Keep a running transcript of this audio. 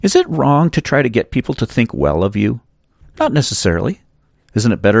Is it wrong to try to get people to think well of you? Not necessarily.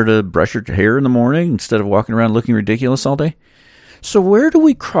 Isn't it better to brush your hair in the morning instead of walking around looking ridiculous all day? So where do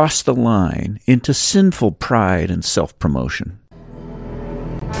we cross the line into sinful pride and self-promotion?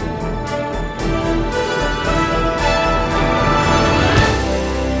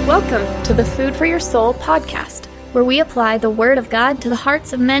 Welcome to the Food for Your Soul podcast, where we apply the Word of God to the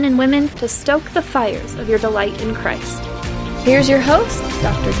hearts of men and women to stoke the fires of your delight in Christ. Here's your host,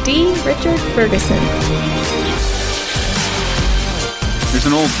 Dr. D. Richard Ferguson. There's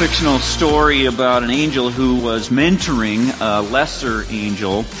an old fictional story about an angel who was mentoring a lesser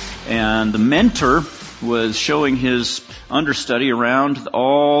angel, and the mentor was showing his understudy around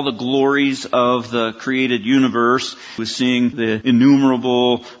all the glories of the created universe. He was seeing the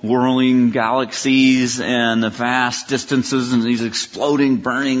innumerable whirling galaxies and the vast distances and these exploding,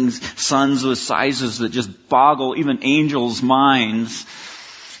 burning suns with sizes that just boggle even angels' minds.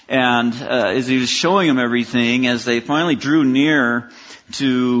 And as he was showing them everything, as they finally drew near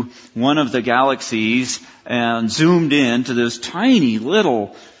to one of the galaxies and zoomed in to this tiny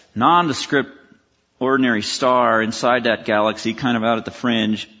little nondescript ordinary star inside that galaxy, kind of out at the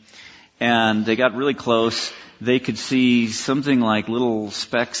fringe, and they got really close, they could see something like little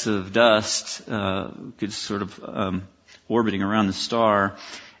specks of dust, could sort of orbiting around the star.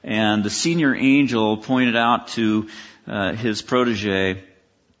 And the senior angel pointed out to his protege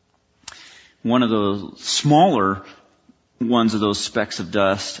one of the smaller ones of those specks of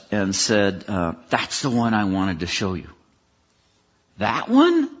dust and said, "That's the one I wanted to show you." That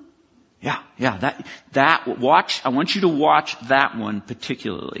one? Yeah, that, watch, I want you to watch that one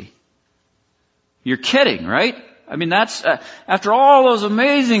particularly. You're kidding, right? I mean, that's, after all those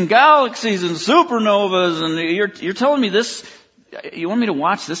amazing galaxies and supernovas, and you're telling me this, you want me to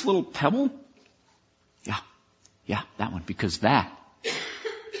watch this little pebble? Yeah, that one, because that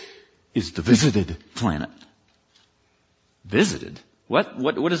is the visited planet. Visited?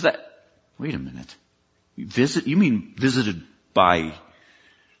 What is that? Wait a minute. You mean visited by...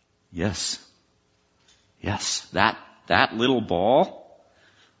 Yes, that little ball,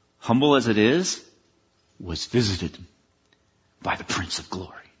 humble as it is, was visited by the Prince of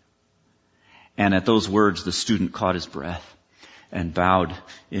Glory. And at those words, the student caught his breath and bowed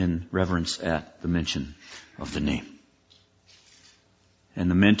in reverence at the mention of the name. And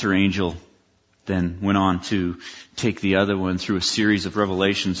the mentor angel then went on to take the other one through a series of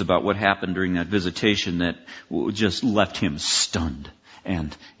revelations about what happened during that visitation that just left him stunned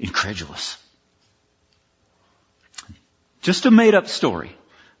and incredulous. Just a made-up story,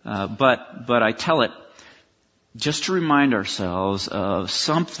 but I tell it just to remind ourselves of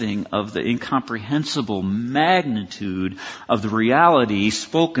something of the incomprehensible magnitude of the reality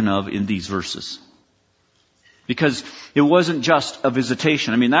spoken of in these verses. Because it wasn't just a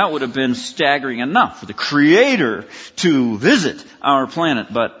visitation. I mean, that would have been staggering enough for the Creator to visit our planet,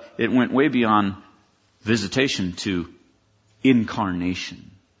 but it went way beyond visitation to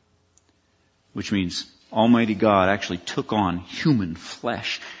incarnation, which means Almighty God actually took on human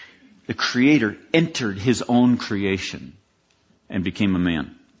flesh. The Creator entered His own creation and became a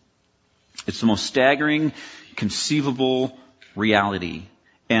man. It's the most staggering, conceivable reality,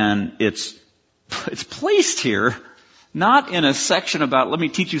 and it's placed here not in a section about, let me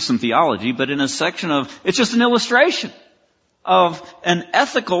teach you some theology, but in a section of, it's just an illustration of an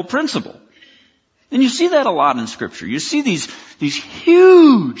ethical principle. And you see that a lot in Scripture. You see these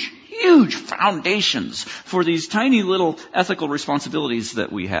huge foundations for these tiny little ethical responsibilities that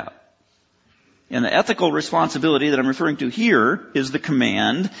we have. And the ethical responsibility that I'm referring to here is the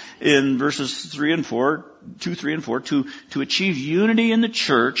command in verses 2, 3, and 4, to achieve unity in the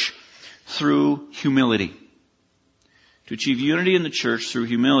church through humility. To achieve unity in the church through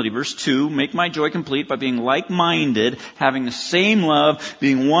humility. Verse 2, make my joy complete by being like-minded, having the same love,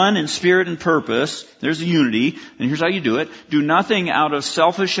 being one in spirit and purpose. There's the unity. And here's how you do it. Do nothing out of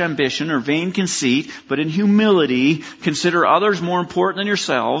selfish ambition or vain conceit, but in humility consider others more important than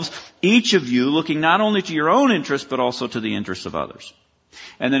yourselves, each of you looking not only to your own interest, but also to the interests of others.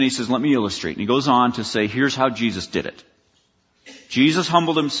 And then he says, let me illustrate. And he goes on to say, here's how Jesus did it. Jesus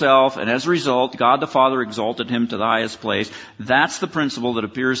humbled himself, and as a result, God the Father exalted him to the highest place. That's the principle that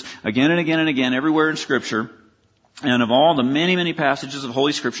appears again and again and again everywhere in Scripture. And of all the many passages of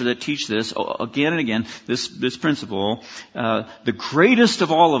Holy Scripture that teach this, again and again, this principle, the greatest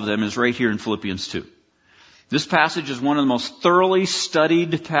of all of them is right here in Philippians 2. This passage is one of the most thoroughly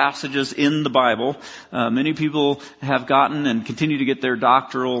studied passages in the Bible. Many people have gotten and continue to get their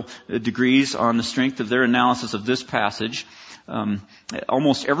doctoral degrees on the strength of their analysis of this passage.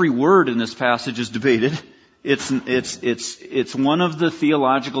 Almost every word in this passage is debated, It's one of the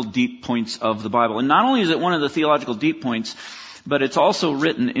theological deep points of the Bible. And not only is it one of the theological deep points, but it's also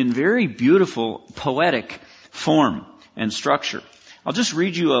written in very beautiful, poetic form and structure. I'll just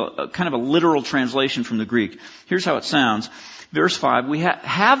read you a kind of a literal translation from the Greek. Here's how it sounds. Verse 5, we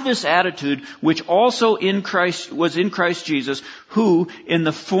have this attitude which also was in Christ Jesus, who, in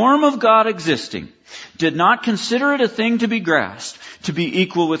the form of God existing, did not consider it a thing to be grasped, to be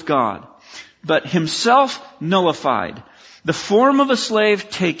equal with God, but himself nullified, the form of a slave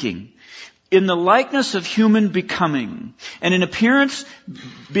taking, in the likeness of human becoming, and in appearance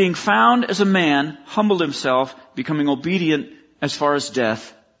being found as a man, humbled himself, becoming obedient as far as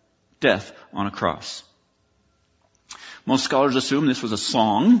death on a cross. Most scholars assume this was a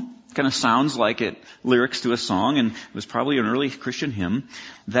song. Kind of sounds like it, lyrics to a song, and it was probably an early Christian hymn.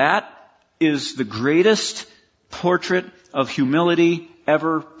 That is the greatest portrait of humility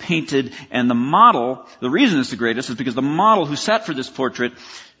ever painted, and the reason it's the greatest is because the model who sat for this portrait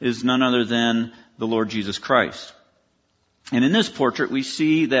is none other than the Lord Jesus Christ. And in this portrait, we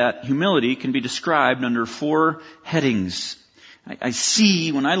see that humility can be described under 4 headings.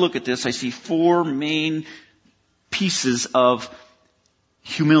 When I look at this, I see 4 main pieces of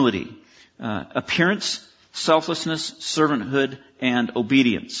humility. Appearance, selflessness, servanthood, and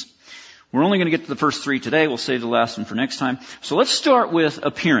obedience. We're only going to get to the first 3 today. We'll save the last one for next time. So let's start with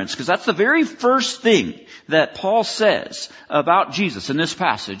appearance, because that's the very first thing that Paul says about Jesus in this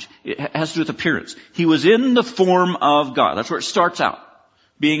passage. It has to do with appearance. He was in the form of God. That's where it starts out.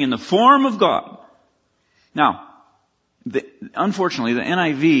 Being in the form of God. Now, unfortunately, the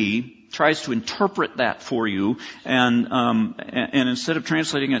NIV tries to interpret that for you, and instead of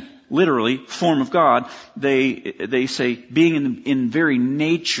translating it literally, form of God, they say being in very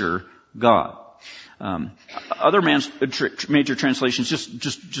nature God. Other major translations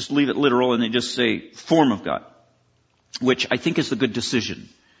just leave it literal, and they just say form of God, which I think is the good decision.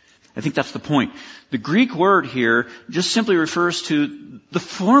 I think that's the point. The Greek word here just simply refers to the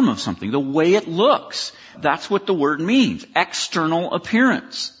form of something, the way it looks. That's what the word means, external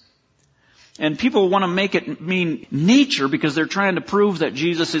appearance. And people want to make it mean nature because they're trying to prove that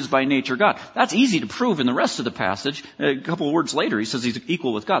Jesus is by nature God. That's easy to prove in the rest of the passage. A couple of words later, he says he's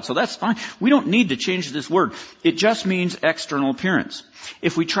equal with God. So that's fine. We don't need to change this word. It just means external appearance.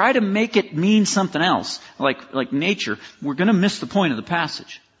 If we try to make it mean something else, like nature, we're going to miss the point of the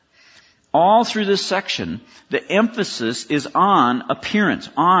passage. All through this section, the emphasis is on appearance,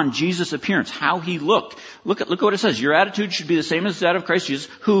 on Jesus' appearance, how he looked. Look what it says. Your attitude should be the same as that of Christ Jesus,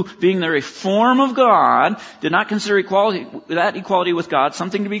 who, being the very form of God, did not consider equality with God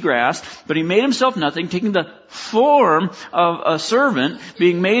something to be grasped, but he made himself nothing, taking the form of a servant,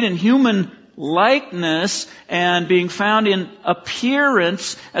 being made in human likeness, and being found in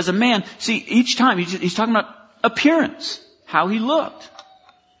appearance as a man. See, each time he's talking about appearance, how he looked.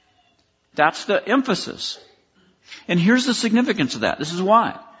 That's the emphasis. And here's the significance of that. This is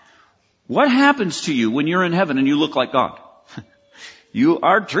why. What happens to you when you're in heaven and you look like God? You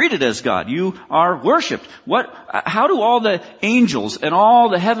are treated as God. You are worshipped. How do all the angels and all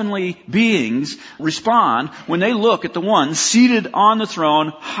the heavenly beings respond when they look at the one seated on the throne,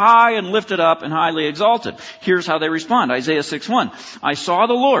 high and lifted up and highly exalted? Here's how they respond. Isaiah 6:1. I saw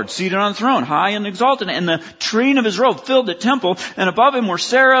the Lord seated on the throne, high and exalted, and the train of his robe filled the temple, and above him were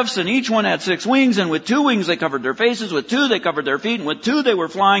seraphs, and each one had 6 wings, and with 2 wings they covered their faces, with 2 they covered their feet, and with 2 they were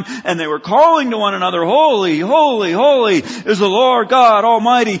flying, and they were calling to one another, Holy, holy, holy is the Lord God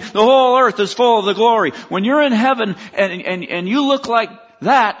Almighty. The whole earth is full of the glory. When you're in heaven and you look like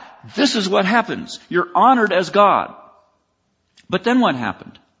that, this is what happens. You're honored as God. But then what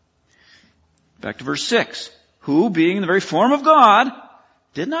happened? Back to verse 6. Who, being in the very form of God,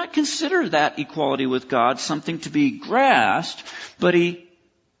 did not consider that equality with God something to be grasped, but he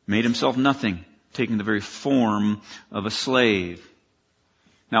made himself nothing, taking the very form of a slave.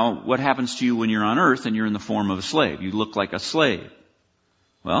 Now, what happens to you when you're on earth and you're in the form of a slave? You look like a slave.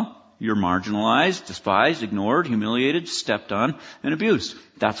 Well, you're marginalized, despised, ignored, humiliated, stepped on, and abused.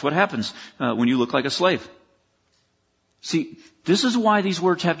 That's what happens when you look like a slave. See, this is why these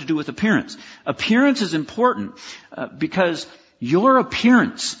words have to do with appearance. Appearance is important because your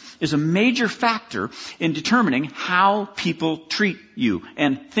appearance is a major factor in determining how people treat you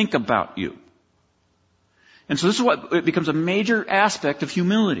and think about you. And so this is what it becomes a major aspect of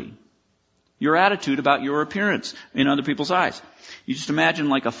humility. Your attitude about your appearance in other people's eyes. You just imagine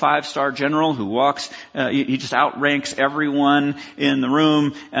like a 5-star general who walks, he just outranks everyone in the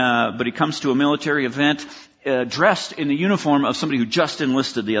room, but he comes to a military event dressed in the uniform of somebody who just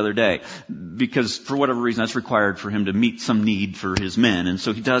enlisted the other day, because for whatever reason that's required for him to meet some need for his men. And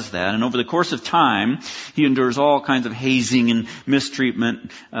so he does that. And over the course of time, he endures all kinds of hazing and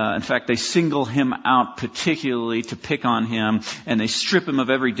mistreatment. In fact, they single him out particularly to pick on him, and they strip him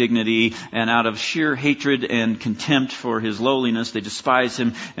of every dignity, and out of sheer hatred and contempt for his lowliness, they despise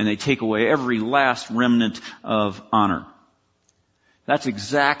him, and they take away every last remnant of honor. That's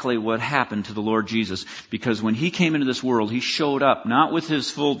exactly what happened to the Lord Jesus, because when he came into this world, he showed up not with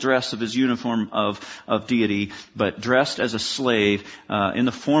his full dress of his uniform of deity, but dressed as a slave, in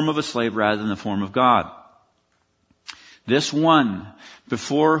the form of a slave rather than the form of God. This one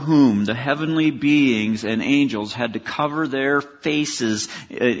before whom the heavenly beings and angels had to cover their faces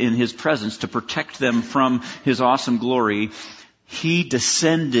in his presence to protect them from his awesome glory, he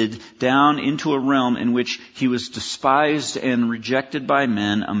descended down into a realm in which he was despised and rejected by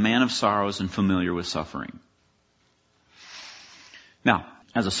men, a man of sorrows and familiar with suffering. Now,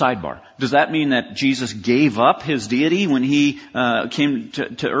 as a sidebar, does that mean that Jesus gave up his deity when he came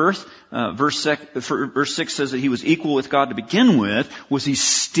to earth? Verse 6 says that he was equal with God to begin with. Was he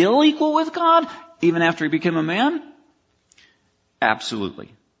still equal with God even after he became a man? Absolutely.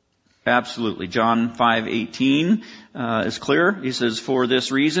 Absolutely. John 5:18 is clear. He says, for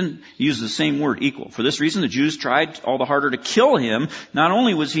this reason, he uses the same word, equal. For this reason, the Jews tried all the harder to kill him. Not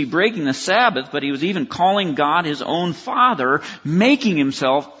only was he breaking the Sabbath, but he was even calling God his own Father, making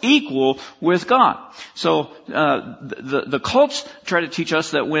himself equal with God. So the cults try to teach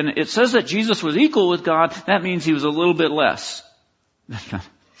us that when it says that Jesus was equal with God, that means he was a little bit less.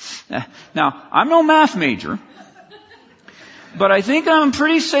 Now, I'm no math major. But I think I'm on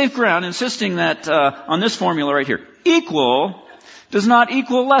pretty safe ground insisting that on this formula right here, equal does not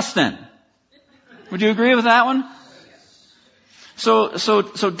equal less than. Would you agree with that one?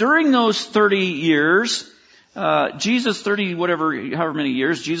 So during those 30 years, Jesus, however many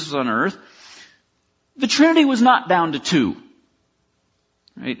years Jesus was on earth, the Trinity was not down to 2.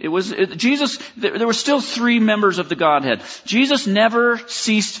 Right? There were still 3 members of the Godhead. Jesus never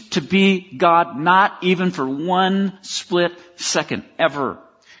ceased to be God, not even for one split second, ever.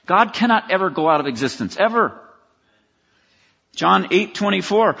 God cannot ever go out of existence, ever. John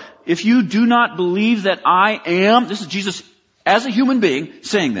 8:24, if you do not believe that I am, this is Jesus as a human being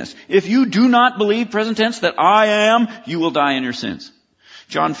saying this, if you do not believe, present tense, that I am, you will die in your sins.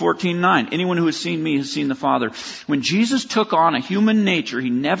 John 14:9, anyone who has seen me has seen the Father. When Jesus took on a human nature, he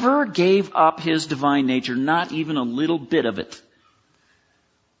never gave up his divine nature, not even a little bit of it.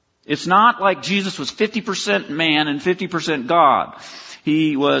 It's not like Jesus was 50% man and 50% God.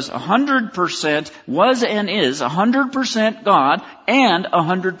 He was 100%, was and is 100% God and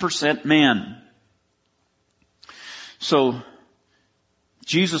 100% man. So,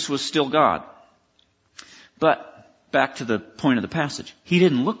 Jesus was still God. But, back to the point of the passage, he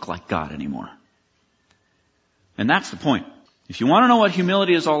didn't look like God anymore. And that's the point. If you want to know what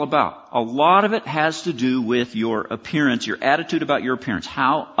humility is all about, a lot of it has to do with your appearance, your attitude about your appearance,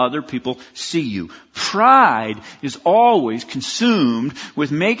 how other people see you. Pride is always consumed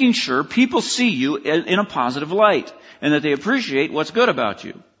with making sure people see you in a positive light and that they appreciate what's good about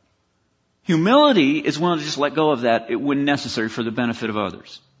you. Humility is willing to just let go of that when necessary for the benefit of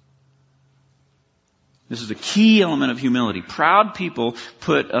others. This is a key element of humility. Proud people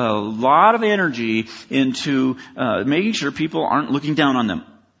put a lot of energy into making sure people aren't looking down on them,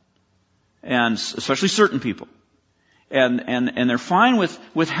 and especially certain people. And they're fine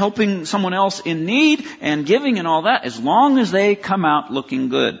with helping someone else in need and giving and all that, as long as they come out looking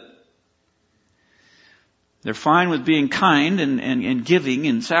good. They're fine with being kind and giving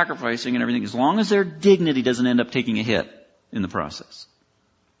and sacrificing and everything, as long as their dignity doesn't end up taking a hit in the process.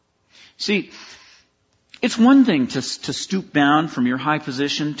 See, it's one thing to stoop down from your high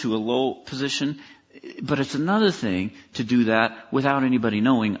position to a low position, but it's another thing to do that without anybody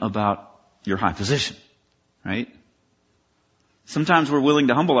knowing about your high position, right? Sometimes we're willing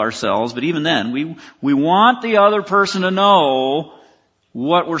to humble ourselves, but even then, we want the other person to know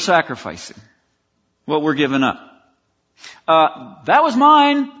what we're sacrificing, what we're giving up. That was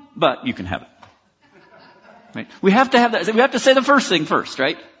mine, but you can have it. Right? We have to have that. We have to say the first thing first,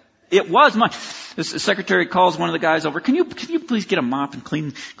 right? It was mine. The secretary calls one of the guys over. Can you please get a mop and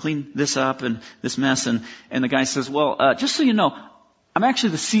clean this up and this mess? And the guy says, well, just so you know, I'm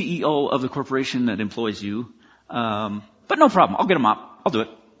actually the CEO of the corporation that employs you. But no problem. I'll get a mop. I'll do it.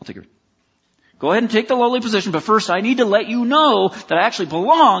 I'll take it. Go ahead and take the lowly position, but first I need to let you know that I actually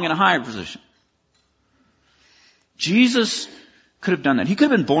belong in a higher position. Jesus could have done that. He could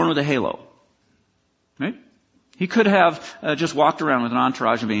have been born with a halo. Right? He could have just walked around with an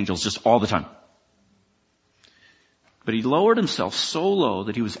entourage of angels just all the time. But he lowered himself so low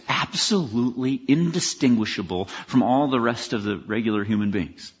that he was absolutely indistinguishable from all the rest of the regular human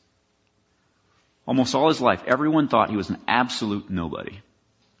beings. Almost all his life, everyone thought he was an absolute nobody.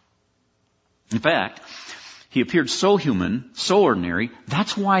 In fact, he appeared so human, so ordinary,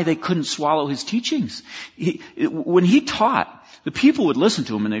 that's why they couldn't swallow his teachings. When he taught, the people would listen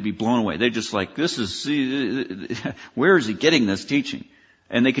to him and they'd be blown away. They'd just like, where is he getting this teaching?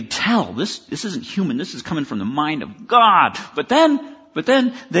 And they could tell, this isn't human, this is coming from the mind of God. But then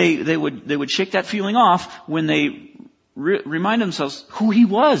they would shake that feeling off when they remind themselves who he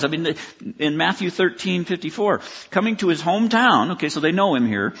was. I mean, in Matthew 13:54, coming to his hometown, okay, so they know him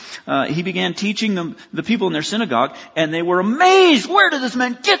here, he began teaching the people in their synagogue, and they were amazed. Where did this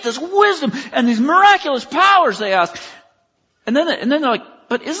man get this wisdom and these miraculous powers, they asked. And then they're like,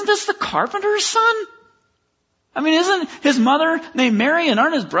 but isn't this the carpenter's son? I mean, isn't his mother named Mary, and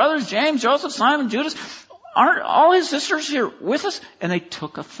aren't his brothers James, Joseph, Simon, Judas? Aren't all his sisters here with us? And they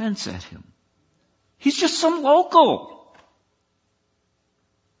took offense at him. He's just some local.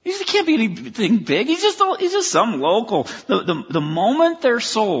 He can't be anything big. He's just some local. The moment their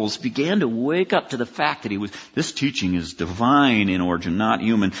souls began to wake up to the fact that this teaching is divine in origin, not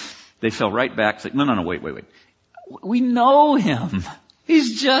human, they fell right back and said, no, wait. We know him.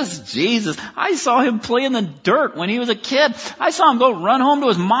 He's just Jesus. I saw him play in the dirt when he was a kid. I saw him go run home to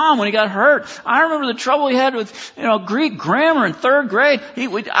his mom when he got hurt. I remember the trouble he had with, Greek grammar in 3rd grade.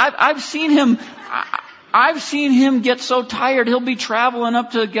 I've seen him get so tired he'll be traveling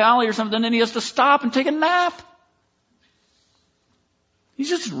up to Galilee or something and he has to stop and take a nap. He's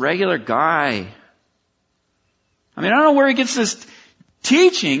just a regular guy. I mean, I don't know where he gets this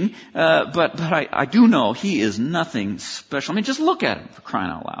teaching, but I do know he is nothing special. I mean, just look at him, for crying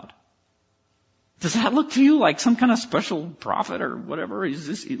out loud. Does that look to you like some kind of special prophet or whatever?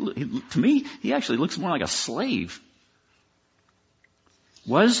 To me, he actually looks more like a slave.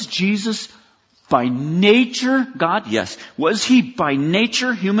 Was Jesus by nature God? Yes. Was he by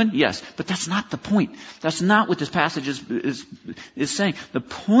nature human? Yes. But that's not the point. That's not what this passage is saying. The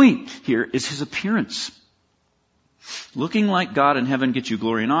point here is his appearance. Looking like God in heaven gets you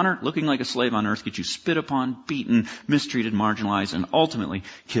glory and honor. Looking like a slave on earth gets you spit upon, beaten, mistreated, marginalized, and ultimately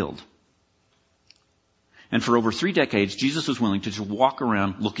killed. And for over 3 decades, Jesus was willing to just walk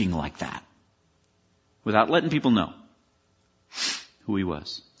around looking like that, without letting people know who he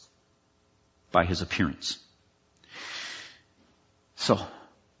was by his appearance. So,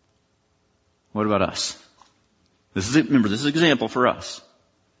 what about us? Remember, this is an example for us.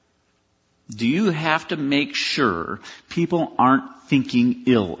 Do you have to make sure people aren't thinking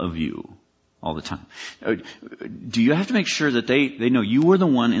ill of you all the time? Do you have to make sure that they know you were the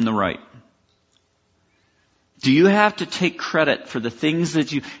one in the right? Do you have to take credit for the things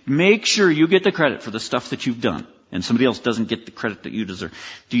that make sure you get the credit for the stuff that you've done and somebody else doesn't get the credit that you deserve?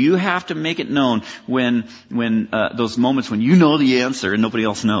 Do you have to make it known when those moments when you know the answer and nobody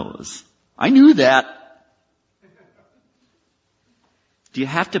else knows? I knew that. Do you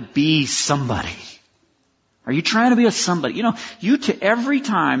have to be somebody? Are you trying to be a somebody? Every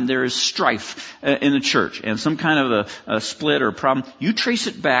time there is strife in the church and some kind of a split or a problem, you trace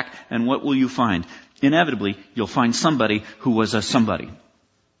it back and what will you find? Inevitably, you'll find somebody who was a somebody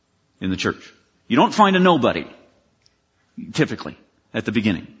in the church. You don't find a nobody, typically, at the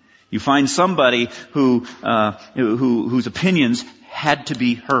beginning. You find somebody whose opinions had to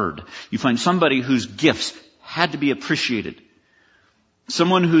be heard. You find somebody whose gifts had to be appreciated.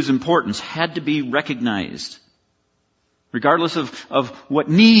 Someone whose importance had to be recognized. Regardless of what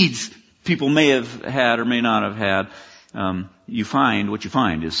needs people may have had or may not have had, what you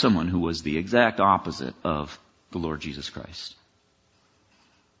find is someone who was the exact opposite of the Lord Jesus Christ.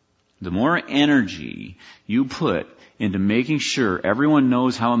 The more energy you put into making sure everyone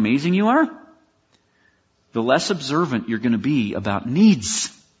knows how amazing you are, the less observant you're going to be about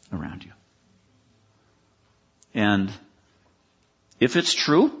needs around you. And if it's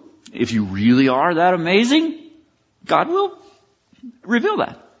true, if you really are that amazing, God will reveal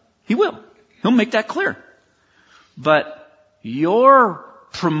that. He will. He'll make that clear. But your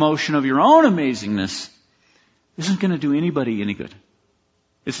promotion of your own amazingness isn't going to do anybody any good.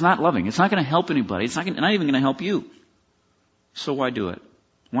 It's not loving. It's not going to help anybody. It's not even going to help you. So why do it?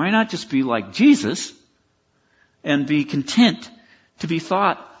 Why not just be like Jesus and be content to be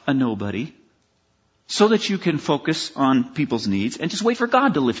thought a nobody, so that you can focus on people's needs and just wait for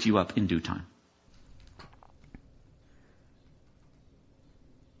God to lift you up in due time.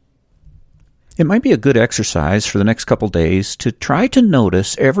 It might be a good exercise for the next couple days to try to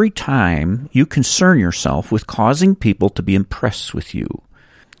notice every time you concern yourself with causing people to be impressed with you.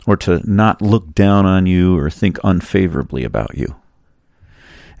 or to not look down on you or think unfavorably about you.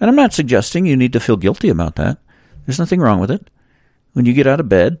 And I'm not suggesting you need to feel guilty about that. There's nothing wrong with it. When you get out of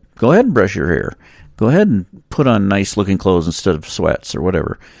bed, go ahead and brush your hair. Go ahead and put on nice-looking clothes instead of sweats or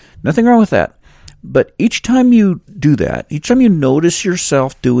whatever. Nothing wrong with that. But each time you do that, each time you notice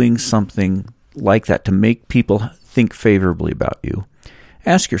yourself doing something like that to make people think favorably about you,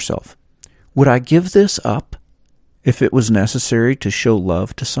 ask yourself, would I give this up if it was necessary to show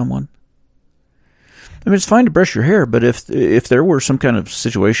love to someone? I mean, it's fine to brush your hair, but if there were some kind of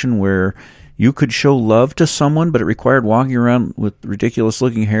situation where you could show love to someone, but it required walking around with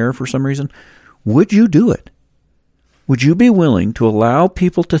ridiculous-looking hair for some reason, would you do it? Would you be willing to allow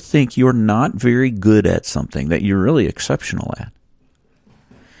people to think you're not very good at something that you're really exceptional at?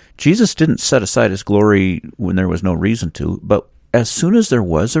 Jesus didn't set aside his glory when there was no reason to, but as soon as there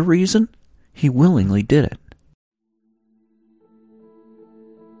was a reason, he willingly did it.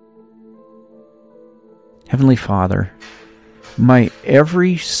 Heavenly Father, my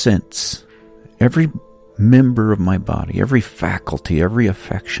every sense, every member of my body, every faculty, every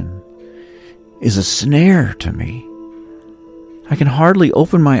affection is a snare to me. I can hardly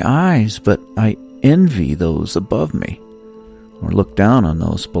open my eyes, but I envy those above me or look down on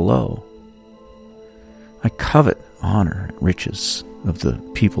those below. I covet honor and riches of the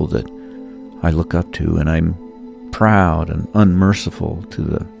people that I look up to, and I'm proud and unmerciful to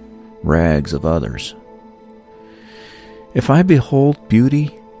the rags of others. If I behold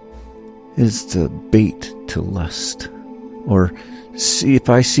beauty, it is the bait to lust. Or if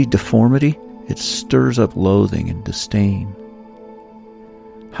I see deformity, it stirs up loathing and disdain.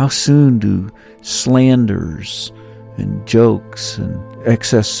 How soon do slanders and jokes and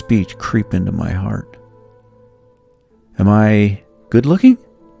excess speech creep into my heart? Am I good-looking?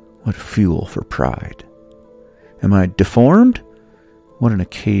 What fuel for pride. Am I deformed? What an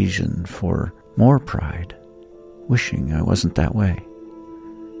occasion for more pride, wishing I wasn't that way.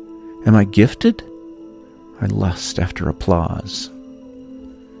 Am I gifted? I lust after applause.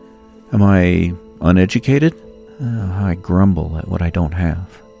 Am I uneducated? I grumble at what I don't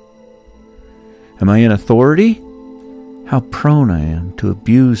have. Am I in authority? How prone I am to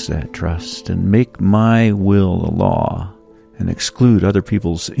abuse that trust and make my will a law and exclude other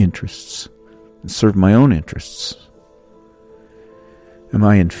people's interests and serve my own interests. Am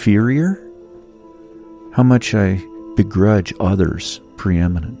I inferior? How much I begrudge others'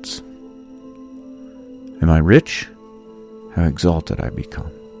 preeminence. Am I rich? How exalted I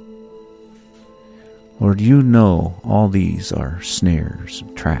become. Lord, you know all these are snares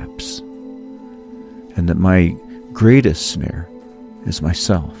and traps, and that my greatest snare is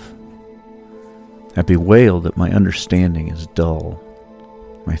myself. I bewail that my understanding is dull.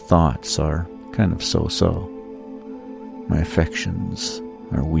 My thoughts are kind of so-so. My affections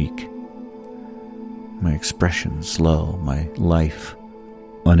are weak. My expressions low. My life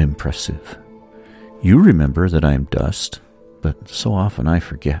unimpressive. You remember that I am dust, but so often I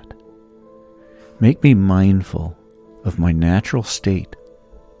forget. Make me mindful of my natural state,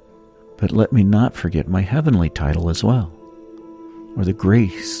 but let me not forget my heavenly title as well, or the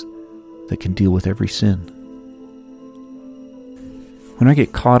grace that can deal with every sin. When I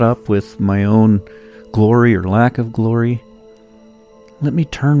get caught up with my own glory or lack of glory, let me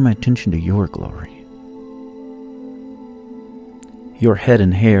turn my attention to your glory. Your head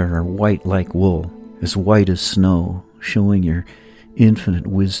and hair are white like wool, as white as snow, showing your infinite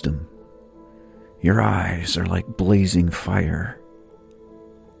wisdom. Your eyes are like blazing fire,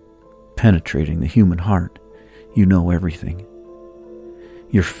 penetrating the human heart. You know everything.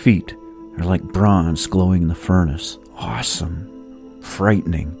 Your feet are like bronze glowing in the furnace, awesome,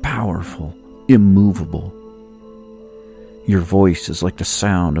 frightening, powerful, immovable. Your voice is like the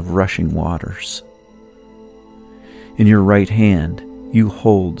sound of rushing waters. In your right hand, you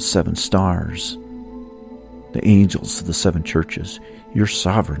hold 7 stars, the angels of the 7 churches. You're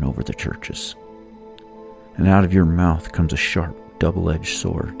sovereign over the churches. And out of your mouth comes a sharp, double-edged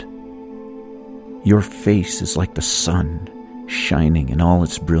sword. Your face is like the sun, shining in all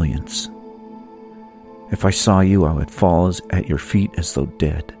its brilliance. If I saw you, I would fall at your feet as though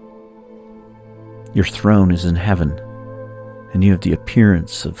dead. Your throne is in heaven, and you have the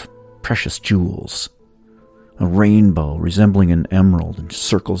appearance of precious jewels. A rainbow resembling an emerald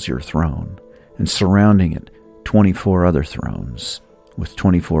encircles your throne, and surrounding it 24 other thrones, with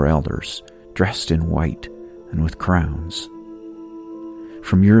 24 elders, dressed in white and with crowns.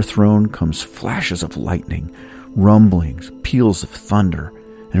 From your throne comes flashes of lightning, rumblings, peals of thunder,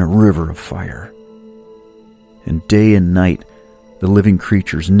 and a river of fire. And day and night, the living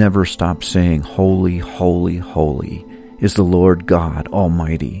creatures never stop saying, "Holy, holy, holy is the Lord God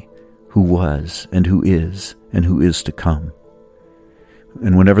Almighty, who was and who is to come.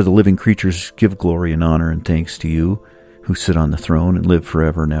 And whenever the living creatures give glory and honor and thanks to you, who sit on the throne and live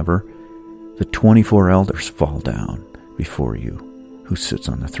forever and ever, the 24 elders fall down before you, who sits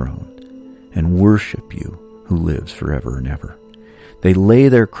on the throne, and worship you, who lives forever and ever. They lay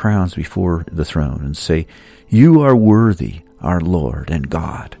their crowns before the throne and say, "You are worthy, our Lord and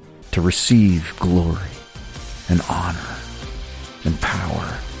God, to receive glory and honor and power.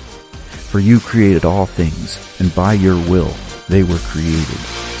 For you created all things, and by your will they were created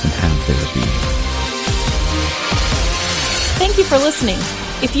and have their being." Thank you for listening.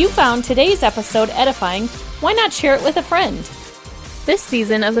 If you found today's episode edifying, why not share it with a friend? This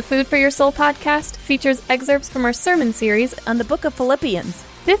season of the Food for Your Soul podcast features excerpts from our sermon series On the book of Philippians.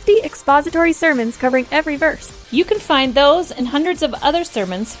 50 expository sermons covering every verse. You can find those and hundreds of other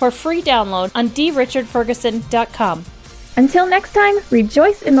sermons for free download on drichardferguson.com. Until next time,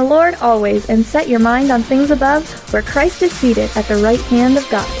 rejoice in the Lord always and set your mind on things above, where Christ is seated at the right hand of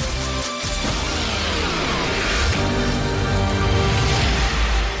God.